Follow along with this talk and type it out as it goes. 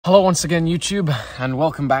Hello once again, YouTube, and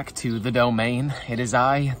welcome back to The Domain. It is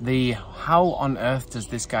I, the how on earth does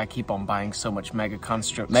this guy keep on buying so much Mega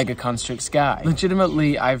Construx guy?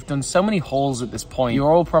 Legitimately, I've done so many hauls at this point.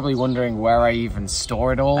 You're all probably wondering where I even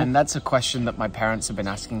store it all, and that's a question that my parents have been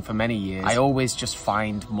asking for many years. I always just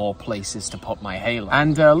find more places to put my Halo.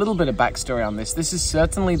 And a little bit of backstory on this. This is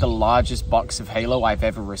certainly the largest box of Halo I've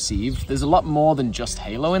ever received. There's a lot more than just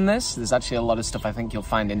Halo in this. There's actually a lot of stuff I think you'll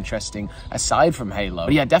find interesting aside from Halo.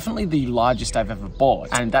 But yeah, definitely the largest I've ever bought,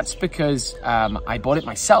 and that's because I bought it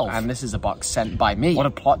myself, and this is a box sent by me. What a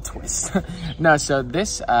plot twist. No, so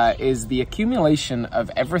this is the accumulation of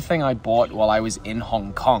everything I bought while I was in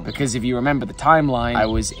Hong Kong, because if you remember the timeline, I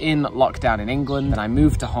was in lockdown in England, and I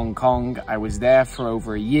moved to Hong Kong. I was there for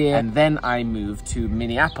over a year, and then I moved to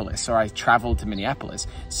Minneapolis, or I traveled to Minneapolis.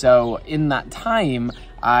 So in that time,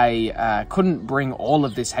 I couldn't bring all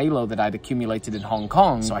of this Halo that I'd accumulated in Hong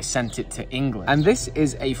Kong, so I sent it to England. And this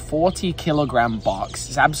is a 40-kilogram box.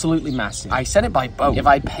 It's absolutely massive. I sent it by boat. If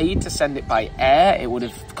I paid to send it by air, it would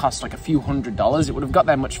have cost like a few $100s. It would have got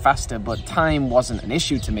there much faster, but time wasn't an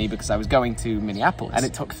issue to me because I was going to Minneapolis. And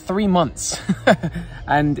it took 3 months.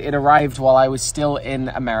 And it arrived while I was still in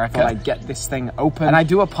America. I get this thing open. And I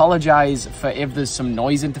do apologize for if there's some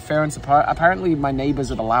noise interference. Apparently, my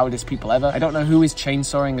neighbors are the loudest people ever. I don't know who is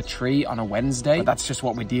chainsawing a tree on a Wednesday, but that's just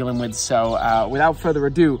what we're dealing with. So without further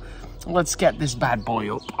ado, let's get this bad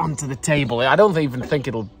boy up onto the table. I don't even think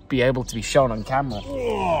it'll be able to be shown on camera.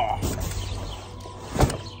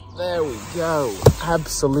 There we go.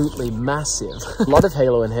 Absolutely massive. A lot of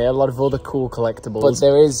Halo in here, a lot of other cool collectibles, but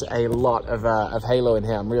there is a lot of Halo in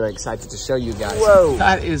here. I'm really excited to show you guys. Whoa,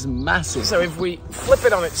 that is massive. So if we flip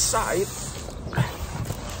it on its side,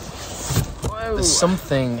 whoa, there's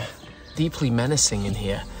something deeply menacing in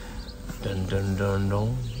here. Dun dun dun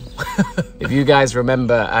dun. If you guys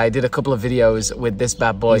remember, I did a couple of videos with this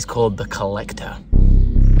bad boy. It's called The Collector.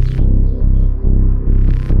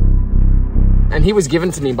 And he was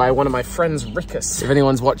given to me by one of my friends, Rickus. If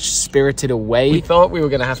anyone's watched Spirited Away, we thought we were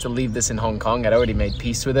gonna have to leave this in Hong Kong. I'd already made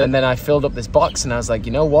peace with it. And then I filled up this box and I was like,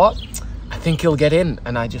 you know what? I think he'll get in.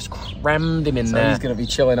 And I just crammed him in there. He's gonna be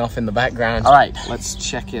chilling off in the background. All right, let's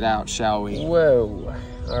check it out, shall we? Whoa.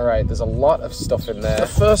 All right, there's a lot of stuff in there. The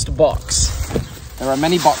first box. There are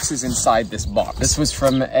many boxes inside this box. This was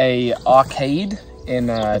from a arcade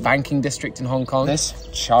in a banking district in Hong Kong. This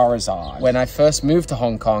Charizard. When I first moved to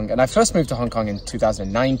Hong Kong, and I first moved to Hong Kong in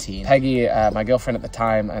 2019, Peggy, my girlfriend at the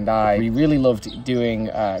time, and we really loved doing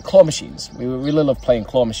claw machines. We really loved playing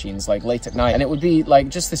claw machines like late at night, and it would be like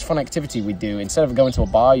just this fun activity we'd do. Instead of going to a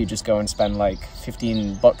bar, you just go and spend like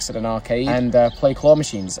 15 bucks at an arcade and play claw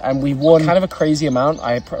machines. And we won kind of a crazy amount.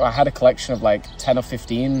 I had a collection of like 10 or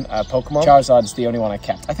 15 Pokemon. Charizard's the only one I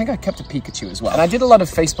kept. I think I kept a Pikachu as well. And I did a lot of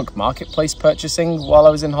Facebook Marketplace purchasing while I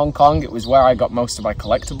was in Hong Kong. It was where I got most of my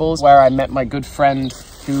collectibles, where I met my good friend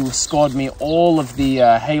who scored me all of the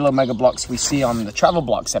Halo Mega Bloks we see on the Travel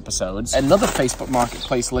Bloks episodes. Another Facebook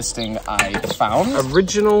Marketplace listing I found.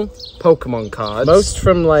 Original Pokemon cards. Most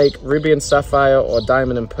from like Ruby and Sapphire or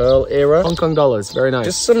Diamond and Pearl era. Hong Kong dollars, very nice.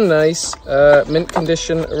 Just some nice mint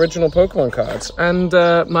condition original Pokemon cards. And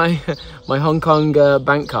my Hong Kong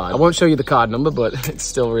bank card. I won't show you the card number, but it's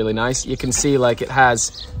still really nice. You can see like it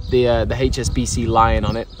has the HSBC lion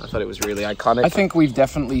on it. I thought it was really iconic. I think we've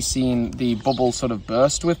definitely seen the bubble sort of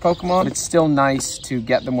burst with Pokemon. It's still nice to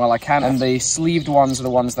get them while I can, and the sleeved ones are the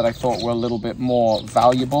ones that I thought were a little bit more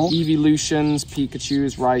valuable. Evolutions,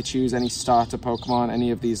 Pikachus, Raichus, any starter Pokemon,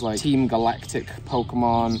 any of these like Team Galactic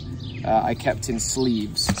Pokemon, I kept in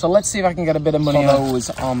sleeves. So let's see if I can get a bit of money for those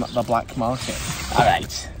on the black market. All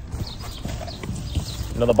right.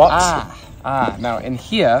 Another box. Now in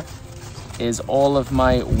here is all of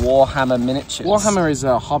my Warhammer miniatures. Warhammer is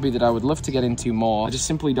a hobby that I would love to get into more. I just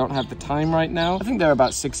simply don't have the time right now. I think they're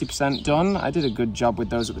about 60% done. I did a good job with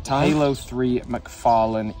those at the time. Halo 3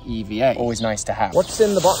 McFarlane EVA. Always nice to have. What's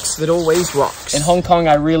in the box that always rocks? In Hong Kong,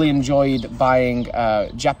 I really enjoyed buying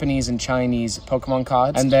Japanese and Chinese Pokemon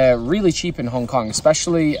cards, and they're really cheap in Hong Kong,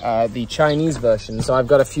 especially the Chinese version. So I've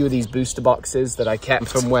got a few of these booster boxes that I kept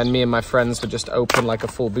from when me and my friends would just open like a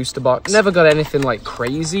full booster box. Never got anything like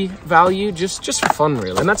crazy value, just for fun,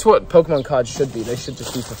 really. And that's what Pokemon cards should be. They should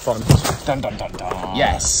just be for fun. Dun dun dun dun.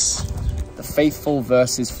 Yes. The Faithful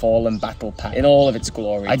vs. Fallen Battle Pack in all of its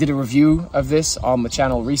glory. I did a review of this on the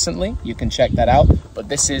channel recently. You can check that out. But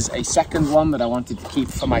this is a second one that I wanted to keep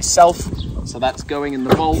for myself. So that's going in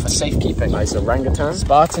the vault for safekeeping. Nice orangutan.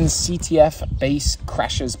 Spartan CTF Base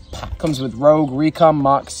Crashers Pack. Comes with Rogue Recon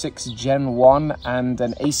Mark 6 Gen 1 and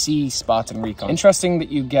an AC Spartan Recon. Interesting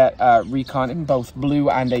that you get Recon in both blue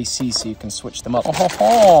and AC, so you can switch them up.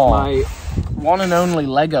 My one and only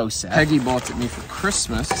Lego set. Peggy bought it me for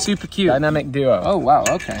Christmas. Super cute. Dynamic duo. Oh, wow,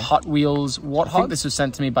 okay. Hot Wheels Warthog. I think this was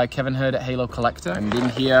sent to me by Kevin Hurd at Halo Collector. And in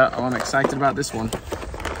here, oh, I'm excited about this one.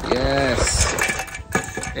 Yes.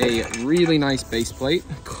 A really nice base plate,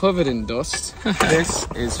 covered in dust. This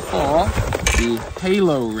is for the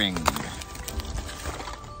Halo ring.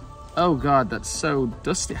 Oh god, that's so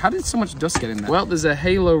dusty. How did so much dust get in there? Well, there's a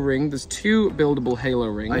Halo ring. There's 2 buildable Halo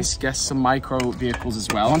rings. I guess some micro vehicles as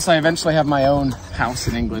well. Once I eventually have my own house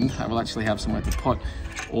in England, I will actually have somewhere to put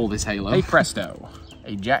all this Halo. Hey presto,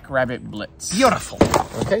 a Jackrabbit Blitz. Beautiful.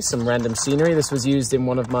 Okay, some random scenery. This was used in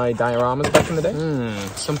one of my dioramas back in the day.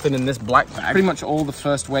 Something in this black bag. Pretty much all the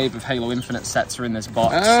first wave of Halo Infinite sets are in this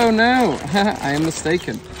box. Oh no, I am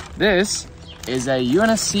mistaken. This is a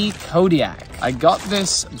UNSC Kodiak. I got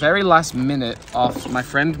this very last minute off my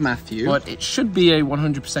friend Matthew, but it should be a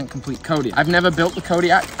 100% complete Kodiak. I've never built the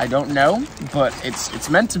Kodiak, I don't know, but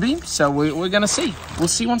it's meant to be, so we're gonna see. We'll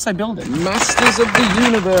see once I build it. Masters of the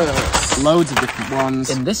Universe. Loads of different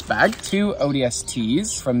ones. In this bag, 2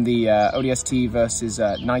 ODSTs from the ODST versus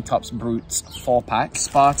Nightops Brutes 4-pack.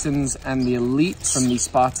 Spartans and the Elites from the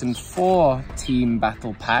Spartan 4 Team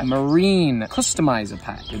Battle Pack. Marine Customizer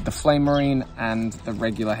Pack with the Flame Marine and the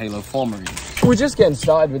regular Halo 4 Marine. We're just getting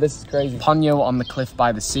started with this, is crazy. Ponyo on the Cliff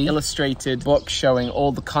by the Sea. Illustrated book showing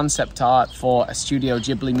all the concept art for a Studio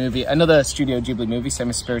Ghibli movie. Another Studio Ghibli movie,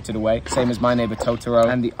 same as Spirited Away, same as My Neighbor Totoro.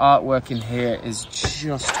 And the artwork in here is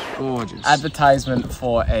just gorgeous. Advertisement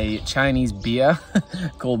for a Chinese beer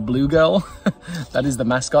called Blue Girl. That is the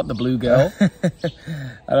mascot, the Blue Girl.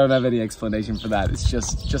 I don't have any explanation for that. It's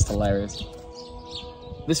just hilarious.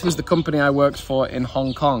 This was the company I worked for in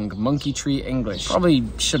Hong Kong, Monkey Tree English. Probably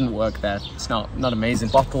shouldn't work there. It's not amazing.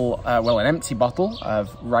 Bottle, well, an empty bottle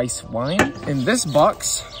of rice wine. In this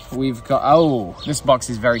box, we've got, oh, this box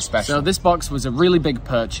is very special. So this box was a really big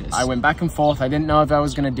purchase. I went back and forth. I didn't know if I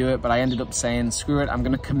was gonna do it, but I ended up saying, screw it, I'm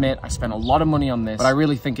gonna commit. I spent a lot of money on this, but I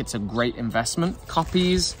really think it's a great investment.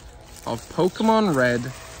 Copies of Pokemon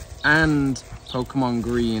Red and Pokemon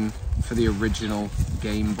Green for the original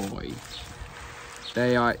Game Boy.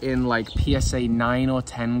 They are in like PSA 9 or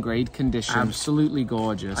 10 grade condition. Absolutely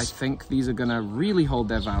gorgeous. I think these are gonna really hold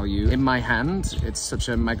their value in my hand. It's such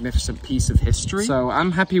a magnificent piece of history. So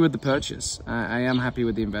I'm happy with the purchase. I am happy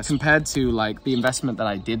with the investment. Compared to like the investment that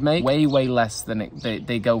I did make, way less than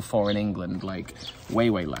they go for in England. Like way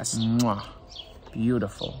less. Mwah.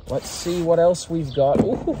 Beautiful. Let's see what else we've got.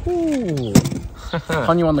 Ponyo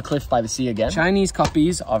on the Cliff by the Sea again. Chinese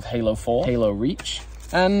copies of Halo 4, Halo Reach,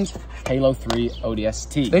 and Halo 3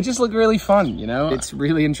 ODST. They just look really fun, you know? It's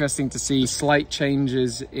really interesting to see slight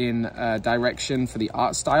changes in direction for the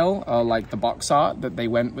art style, like the box art that they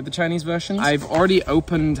went with the Chinese versions. I've already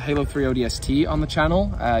opened Halo 3 ODST on the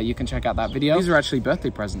channel. You can check out that video. These are actually birthday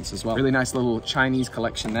presents as well. Really nice little Chinese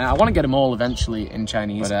collection there. I want to get them all eventually in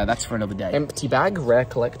Chinese, but that's for another day. Empty bag, rare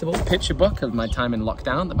collectible. Picture book of my time in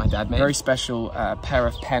lockdown that my dad made. Very special pair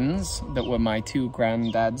of pens that were my 2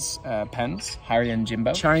 granddad's pens, Harry and Jimbo.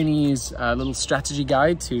 Chinese little strategy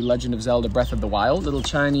guide to Legend of Zelda Breath of the Wild. Little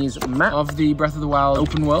Chinese map of the Breath of the Wild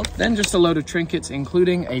open world. Then just a load of trinkets,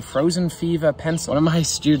 including a Frozen Fever pencil. One of my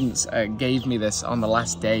students gave me this on the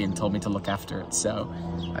last day and told me to look after it, so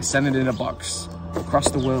I sent it in a box across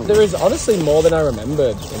the world. There is honestly more than I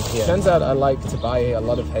remembered in here. Turns out I like to buy a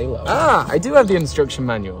lot of Halo. Ah, I do have the instruction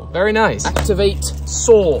manual. Very nice. Activate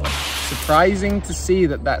sword. Surprising to see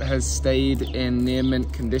that has stayed in near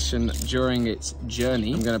mint condition during its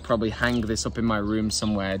journey. I'm gonna probably hang this up in my room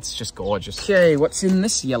somewhere. It's just gorgeous. Okay, what's in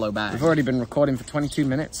this yellow bag? I've already been recording for 22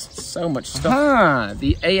 minutes. So much stuff. Ah,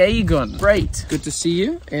 the AA gun. Great. Good to see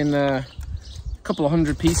you in couple of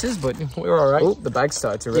 100 pieces, but we're all right. Oh, the bag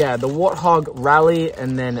started to rip. Yeah, the Warthog Rally,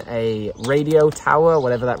 and then a radio tower,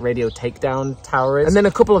 whatever that radio takedown tower is. And then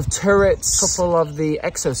a couple of turrets, couple of the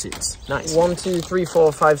exosuits. Nice. 1, 2, 3,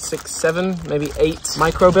 4, 5, 6, 7, maybe 8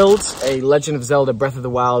 micro builds. A Legend of Zelda Breath of the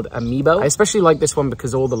Wild amiibo. I especially like this one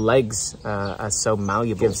because all the legs are so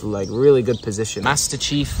malleable. Gives like really good position. Master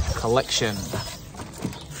Chief Collection.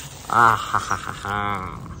 Ah ha ha ha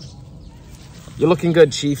ha. You're looking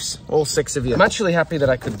good, Chiefs. All 6 of you. I'm actually happy that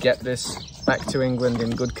I could get this back to England in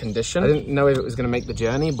good condition. I didn't know if it was going to make the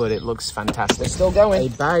journey, but it looks fantastic. Still going. A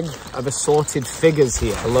bag of assorted figures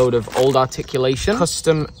here. A load of old articulation.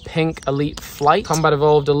 Custom pink Elite Flight. Combat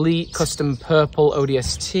Evolved Elite. Custom purple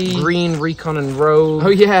ODST. Green Recon and Rogue. Oh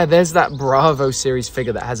yeah, there's that Bravo series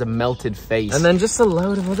figure that has a melted face. And then just a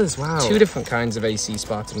load of others. Wow. 2 different kinds of AC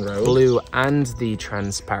Spartan Rogue. Blue and the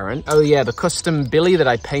transparent. Oh yeah, the custom Billy that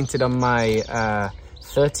I painted on my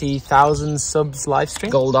 30,000 subs live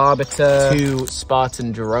stream. Gold Arbiter, 2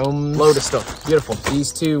 Spartan Jerome, load of stuff. Beautiful.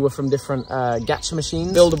 These 2 were from different gacha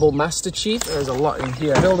machines. Buildable Master Chief. There's a lot in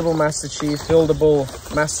here. Buildable Master Chief, buildable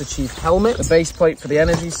Master Chief helmet, the base plate for the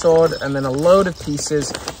energy sword, and then a load of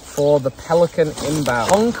pieces for the Pelican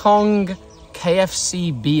Inbound. Hong Kong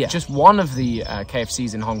KFC beer. Just one of the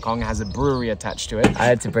KFCs in Hong Kong has a brewery attached to it. I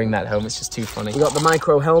had to bring that home. It's just too funny. We got the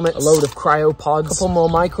micro helmet, a load of cryopods, a couple more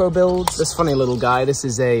micro builds. This funny little guy. This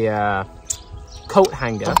is a coat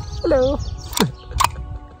hanger. Hello.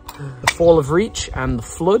 The Fall of Reach and the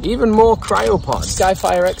Flood. Even more cryopods.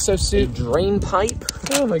 Skyfire exosuit, drain pipe.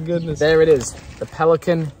 Oh my goodness. There it is. The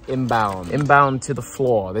Pelican Inbound. Inbound to the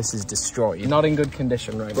floor. This is destroyed. Not in good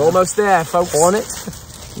condition right now. We're almost there, folks. Hornet.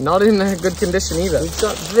 Not in good condition either. We've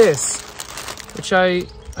got this, which I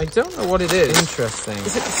don't know what it is. Interesting.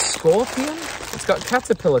 Is it the Scorpion? It's got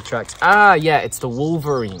caterpillar tracks. Ah, yeah, it's the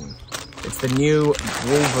Wolverine. It's the new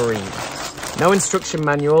Wolverine. No instruction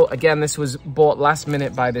manual. Again, this was bought last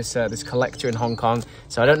minute by this this collector in Hong Kong,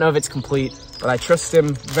 so I don't know if it's complete, but I trust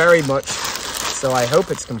him very much, so I hope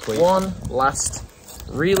it's complete. One last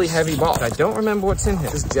really heavy box. I don't remember what's in here.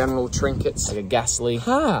 Just general trinkets, like a gas leak.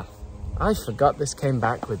 Ha! I forgot this came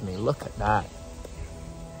back with me. Look at that.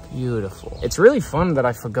 Beautiful. It's really fun that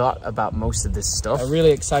I forgot about most of this stuff. A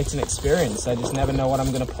really exciting experience. I just never know what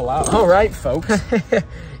I'm gonna pull out. All right, folks.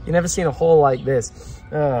 You never seen a haul like this.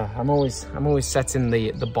 I'm always setting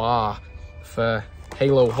the bar for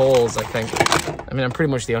Halo hauls, I think. I mean, I'm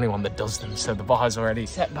pretty much the only one that does them, so the bar's already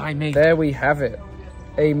set by me. There we have it.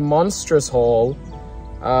 A monstrous haul.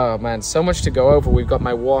 Oh man, so much to go over. We've got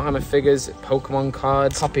my Warhammer figures, Pokemon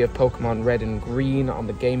cards, copy of Pokemon Red and Green on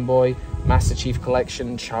the Game Boy, Master Chief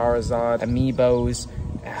Collection, Charizard, Amiibos,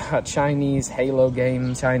 Chinese Halo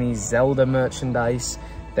game, Chinese Zelda merchandise,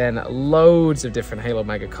 then loads of different Halo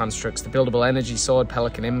Mega Constructs, the buildable energy sword,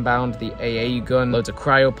 Pelican Inbound, the AA gun, loads of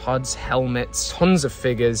cryopods, helmets, tons of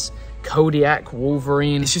figures, Kodiak,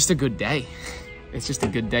 Wolverine. It's just a good day. It's just a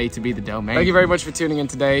good day to be TheDomain. Thank you very much for tuning in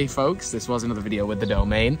today, folks. This was another video with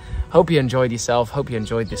TheDomain. Hope you enjoyed yourself. Hope you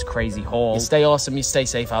enjoyed this crazy haul. You stay awesome. You stay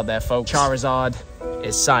safe out there, folks. Charizard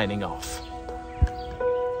is signing off.